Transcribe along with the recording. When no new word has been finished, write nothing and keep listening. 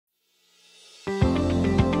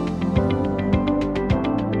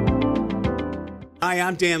Hi,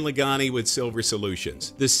 I'm Dan Lagani with Silver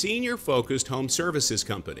Solutions, the senior-focused home services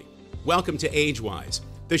company. Welcome to AgeWise,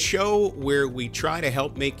 the show where we try to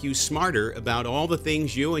help make you smarter about all the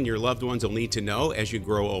things you and your loved ones will need to know as you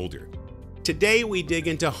grow older. Today, we dig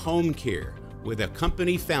into home care with a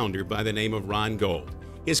company founder by the name of Ron Gold.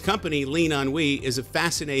 His company, Lean On We, is a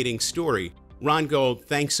fascinating story. Ron Gold,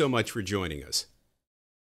 thanks so much for joining us.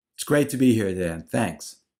 It's great to be here, Dan.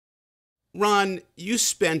 Thanks. Ron, you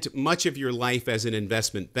spent much of your life as an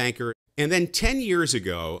investment banker, and then 10 years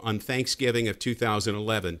ago, on Thanksgiving of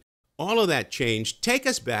 2011, all of that changed. Take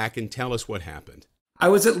us back and tell us what happened. I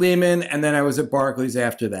was at Lehman, and then I was at Barclays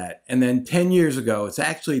after that. And then 10 years ago, it's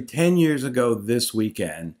actually 10 years ago this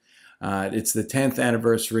weekend, it's the 10th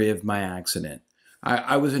anniversary of my accident.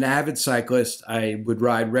 I was an avid cyclist. I would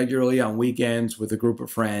ride regularly on weekends with a group of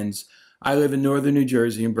friends. I live in northern New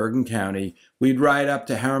Jersey in Bergen County. We'd ride up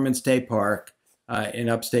to Harriman State Park in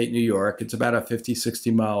upstate New York. It's about a 50,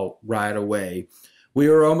 60-mile ride away. We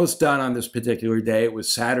were almost done on this particular day. It was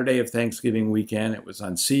Saturday of Thanksgiving weekend. It was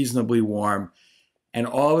unseasonably warm. And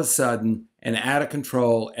all of a sudden, an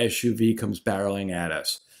out-of-control SUV comes barreling at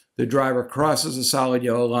us. The driver crosses a solid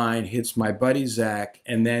yellow line, hits my buddy Zach,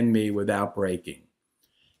 and then me without braking.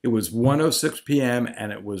 It was 1:06 p.m.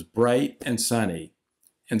 and it was bright and sunny.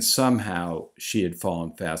 And somehow she had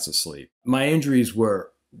fallen fast asleep. My injuries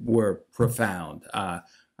were profound. I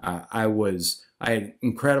had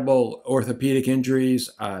incredible orthopedic injuries.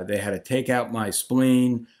 They had to take out my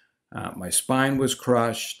spleen. My spine was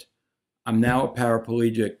crushed. I'm now a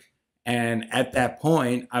paraplegic. And at that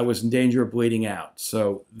point, I was in danger of bleeding out.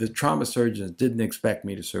 So the trauma surgeons didn't expect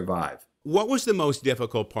me to survive. What was the most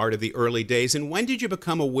difficult part of the early days, and when did you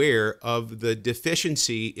become aware of the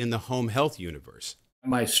deficiency in the home health universe?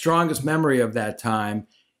 My strongest memory of that time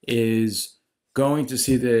is going to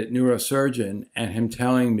see the neurosurgeon and him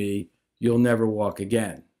telling me, "You'll never walk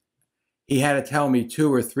again." He had to tell me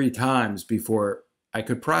 2 or 3 times before I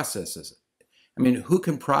could process this. I mean, who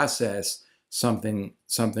can process something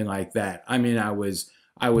like that? I mean, I was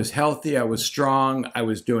healthy, I was strong, I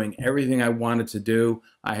was doing everything I wanted to do.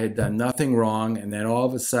 I had done nothing wrong, and then all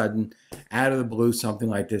of a sudden, out of the blue, something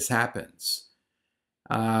like this happens.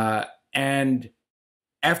 And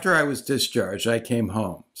after I was discharged, I came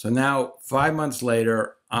home. So now, 5 months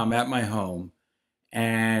later, I'm at my home,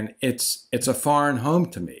 and it's a foreign home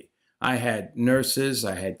to me. I had nurses,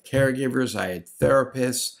 I had caregivers, I had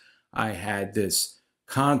therapists, I had this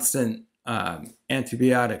constant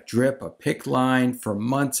antibiotic drip, a PICC line for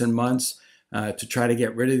months and months to try to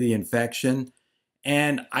get rid of the infection,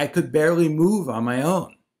 and I could barely move on my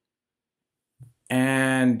own.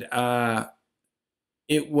 And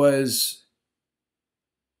it was...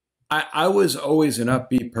 I was always an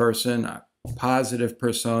upbeat person, a positive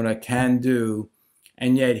persona, can do,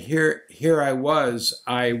 and yet here I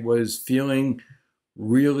was feeling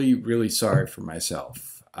really, really sorry for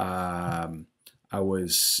myself. I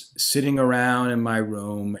was sitting around in my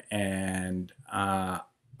room, and I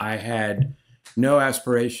had no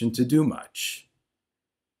aspiration to do much.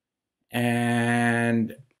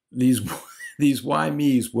 And these why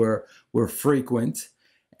me's were frequent.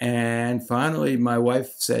 And finally, my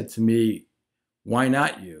wife said to me, "Why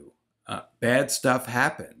not you? Bad stuff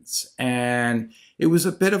happens." And it was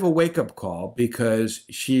a bit of a wake-up call because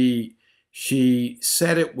she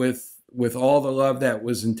said it with all the love that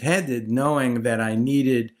was intended, knowing that I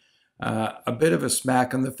needed a bit of a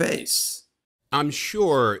smack in the face. I'm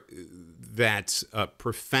sure that's a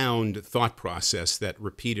profound thought process that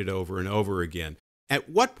repeated over and over again. At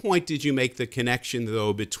what point did you make the connection,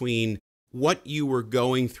 though, between what you were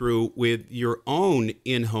going through with your own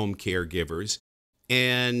in-home caregivers,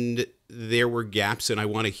 and there were gaps, and I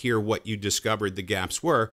want to hear what you discovered the gaps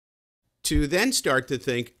were, to then start to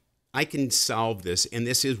think, I can solve this, and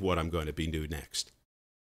this is what I'm going to be doing next?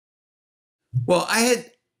 Well, I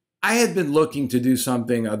had been looking to do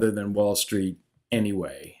something other than Wall Street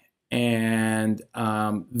anyway, and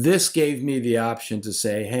this gave me the option to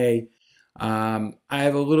say, hey, I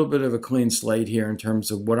have a little bit of a clean slate here in terms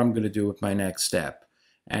of what I'm going to do with my next step.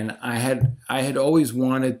 And I had always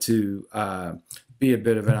wanted to be a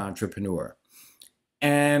bit of an entrepreneur.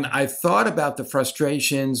 And I thought about the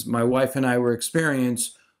frustrations my wife and I were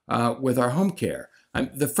experiencing with our home care.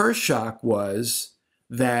 The first shock was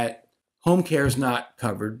that home care is not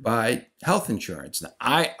covered by health insurance. Now,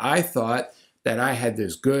 I thought that I had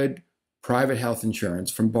this good private health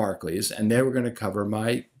insurance from Barclays, and they were going to cover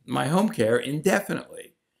my home care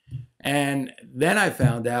indefinitely. And then I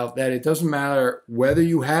found out that it doesn't matter whether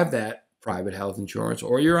you have that private health insurance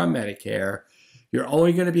or you're on Medicare, you're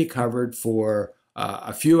only going to be covered for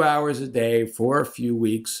a few hours a day for a few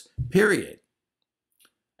weeks, period.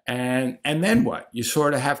 And then what? You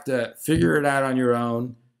sort of have to figure it out on your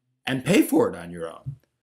own and pay for it on your own.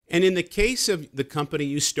 And in the case of the company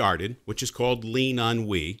you started, which is called Lean on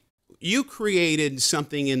We, you created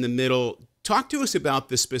something in the middle. Talk to us about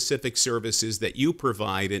the specific services that you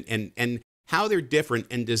provide and how they're different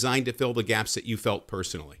and designed to fill the gaps that you felt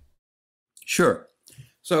personally. Sure.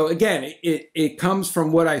 So again, it comes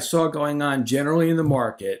from what I saw going on generally in the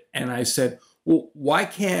market. And I said, well, why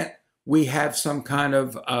can't we have some kind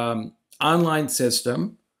of online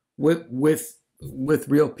system with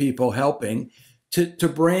real people helping to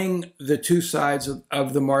bring the two sides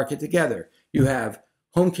of the market together? You have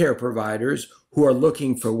home care providers who are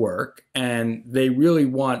looking for work, and they really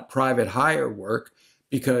want private hire work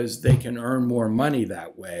because they can earn more money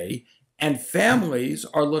that way. And families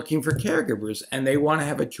are looking for caregivers, and they want to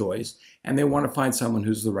have a choice, and they want to find someone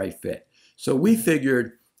who's the right fit. So we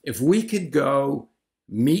figured if we could go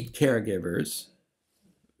meet caregivers,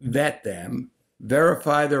 vet them,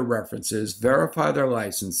 verify their references, verify their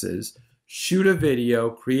licenses, shoot a video,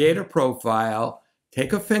 create a profile,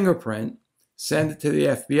 take a fingerprint, send it to the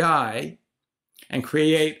FBI, and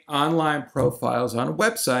create online profiles on a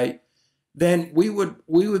website, then we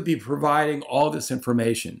would be providing all this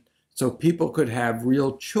information so people could have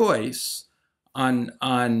real choice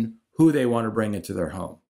on who they want to bring into their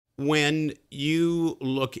home. When you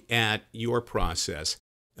look at your process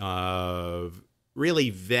of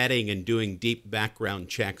really vetting and doing deep background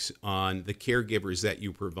checks on the caregivers that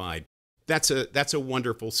you provide, that's a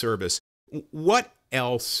wonderful service. What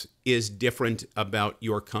else is different about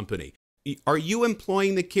your company? Are you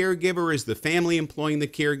employing the caregiver? Is the family employing the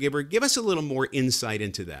caregiver? Give us a little more insight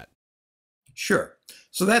into that. Sure.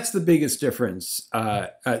 So that's the biggest difference.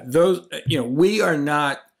 We are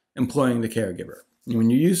not employing the caregiver.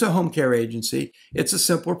 When you use a home care agency, it's a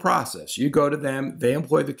simpler process. You go to them, they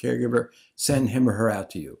employ the caregiver, send him or her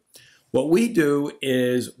out to you. What we do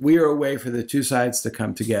is we are a way for the two sides to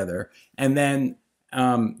come together, and then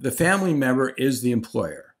the family member is the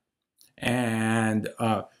employer. And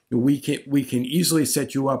we can easily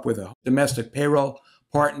set you up with a domestic payroll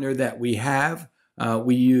partner that we have.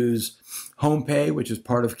 We use HomePay, which is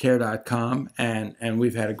part of Care.com, and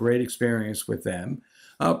we've had a great experience with them.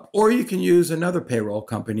 Or you can use another payroll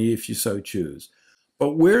company if you so choose.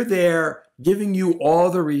 But we're there giving you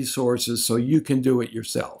all the resources so you can do it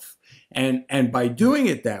yourself. And by doing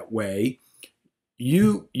it that way,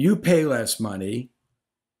 you pay less money,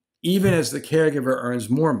 even as the caregiver earns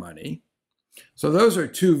more money. So those are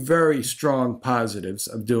two very strong positives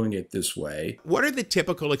of doing it this way. What are the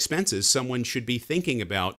typical expenses someone should be thinking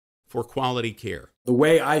about for quality care? The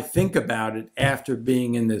way I think about it after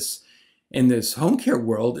being in this home care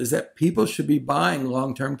world is that people should be buying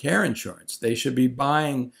long-term care insurance. They should be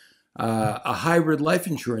buying a hybrid life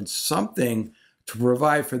insurance, something to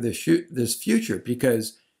provide for this future,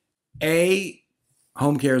 because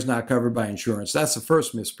home care is not covered by insurance. That's the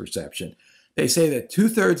first misperception. They say that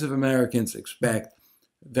 2/3 of Americans expect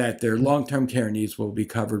that their long-term care needs will be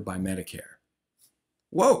covered by Medicare.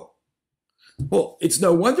 Whoa. Well, it's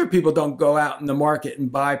no wonder people don't go out in the market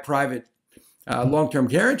and buy private long-term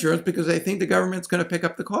care insurance, because they think the government's going to pick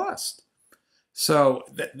up the cost. So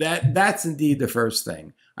that's indeed the first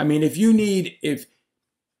thing. I mean,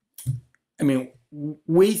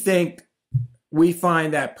 we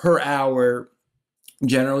find that per hour,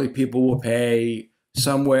 generally people will pay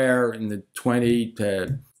somewhere in the $20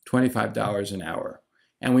 to $25 an hour.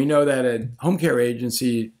 And we know that a home care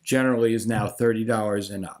agency generally is now $30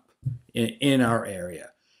 and up in our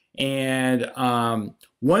area. And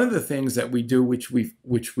one of the things that we do, which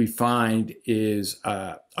we find is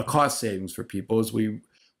a cost savings for people, is we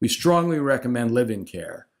strongly recommend live-in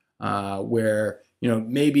care, where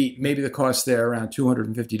maybe the cost there around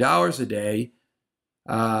 $250 a day,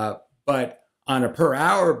 but on a per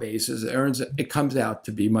hour basis, it comes out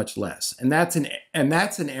to be much less. And that's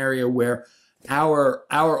an area where our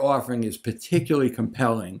offering is particularly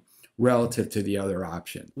compelling relative to the other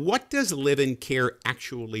option. What does live-in care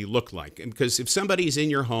actually look like? Because if somebody's in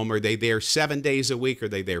your home, are they there 7 days a week? Are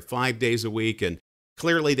they there 5 days a week? And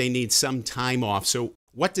clearly they need some time off. So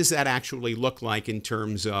what does that actually look like in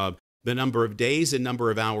terms of the number of days and number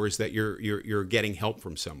of hours that you're getting help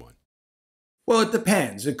from someone? Well, it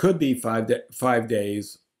depends. It could be 5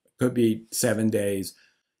 days, it could be 7 days.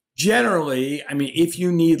 Generally, I mean, if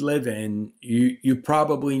you need live-in, you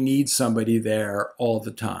probably need somebody there all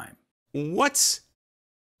the time. What's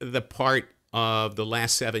the part of the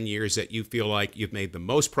last 7 years that you feel like you've made the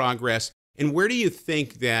most progress? And where do you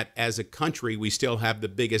think that as a country we still have the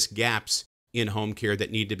biggest gaps in home care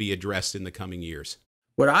that need to be addressed in the coming years?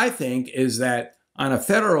 What I think is that on a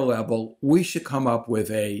federal level, we should come up with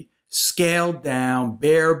a scaled down,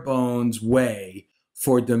 bare bones way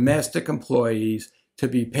for domestic employees to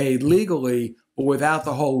be paid legally, but without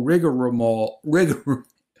the whole rigmarole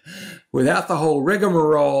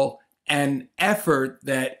and effort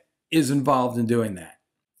that is involved in doing that.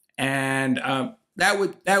 And that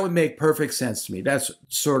would make perfect sense to me. That's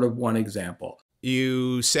sort of one example.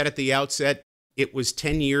 You said at the outset, it was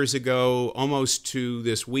 10 years ago, almost to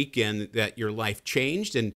this weekend, that your life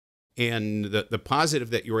changed. And the positive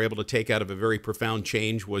that you were able to take out of a very profound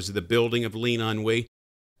change was the building of Lean On We.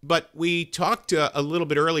 But we talked a little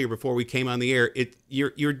bit earlier before we came on the air.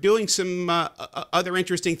 You're doing some other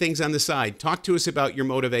interesting things on the side. Talk to us about your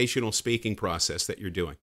motivational speaking process that you're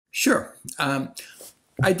doing. Sure.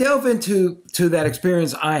 I delve into that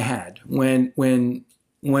experience I had when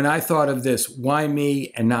I thought of this, why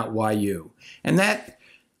me and not why you? And that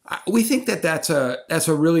we think that's a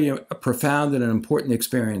really a profound and an important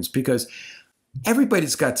experience, because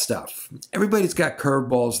everybody's got stuff. Everybody's got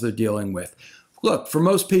curveballs they're dealing with. Look, for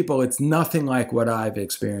most people, it's nothing like what I've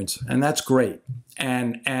experienced, and that's great.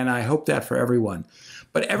 And I hope that for everyone.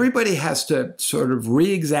 But everybody has to sort of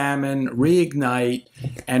re-examine, reignite,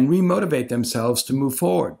 and remotivate themselves to move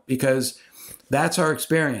forward, because that's our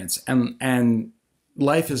experience. And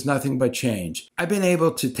life is nothing but change. I've been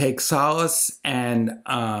able to take solace and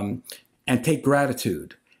take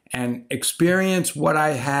gratitude and experience what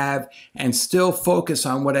I have and still focus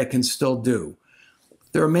on what I can still do.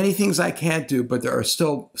 There are many things I can't do, but there are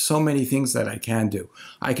still so many things that I can do.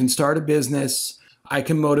 I can start a business. I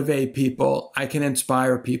can motivate people. I can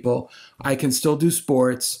inspire people. I can still do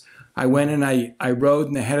sports. I went and I rode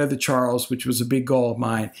in the head of the Charles, which was a big goal of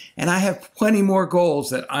mine. And I have plenty more goals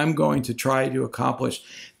that I'm going to try to accomplish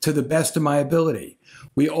to the best of my ability.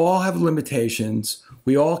 We all have limitations.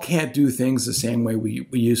 We all can't do things the same way we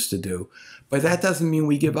used to do. But that doesn't mean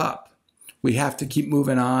we give up. We have to keep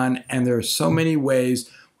moving on. And there are so many ways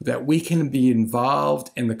that we can be involved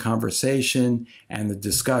in the conversation and the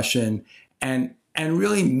discussion and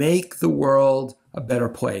really make the world a better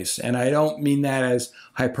place. And I don't mean that as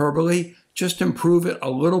hyperbole, just improve it a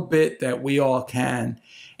little bit that we all can.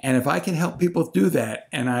 And if I can help people do that,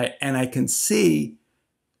 and I can see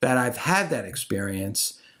that I've had that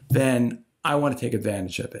experience, then I want to take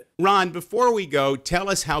advantage of it. Ron, before we go, tell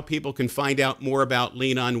us how people can find out more about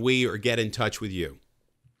Lean On We or get in touch with you.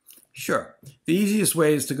 Sure. The easiest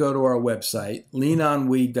way is to go to our website,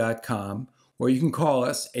 leanonwe.com, or you can call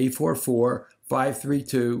us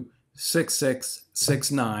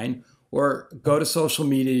 844-532-6669, or go to social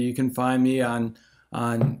media. You can find me on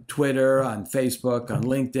Twitter, on Facebook, on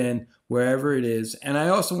LinkedIn, wherever it is. And I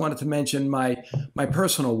also wanted to mention my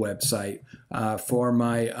personal website for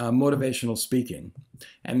my motivational speaking,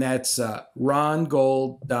 and that's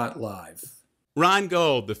rongold.live. Ron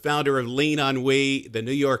Gold, the founder of Lean On We, the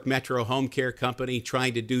New York Metro home care company,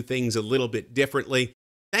 trying to do things a little bit differently.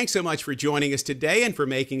 Thanks so much for joining us today and for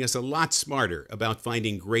making us a lot smarter about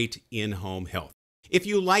finding great in-home health. If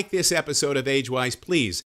you like this episode of AgeWise,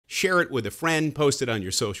 please share it with a friend, post it on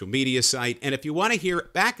your social media site. And if you want to hear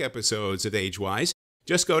back episodes of AgeWise,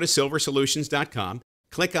 just go to silversolutions.com,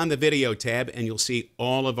 click on the video tab, and you'll see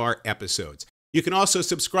all of our episodes. You can also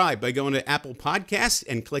subscribe by going to Apple Podcasts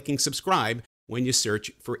and clicking subscribe when you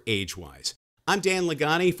search for AgeWise. I'm Dan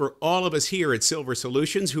Lagani. For all of us here at Silver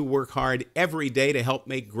Solutions who work hard every day to help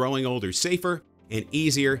make growing older safer and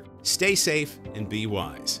easier, stay safe and be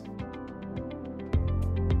wise.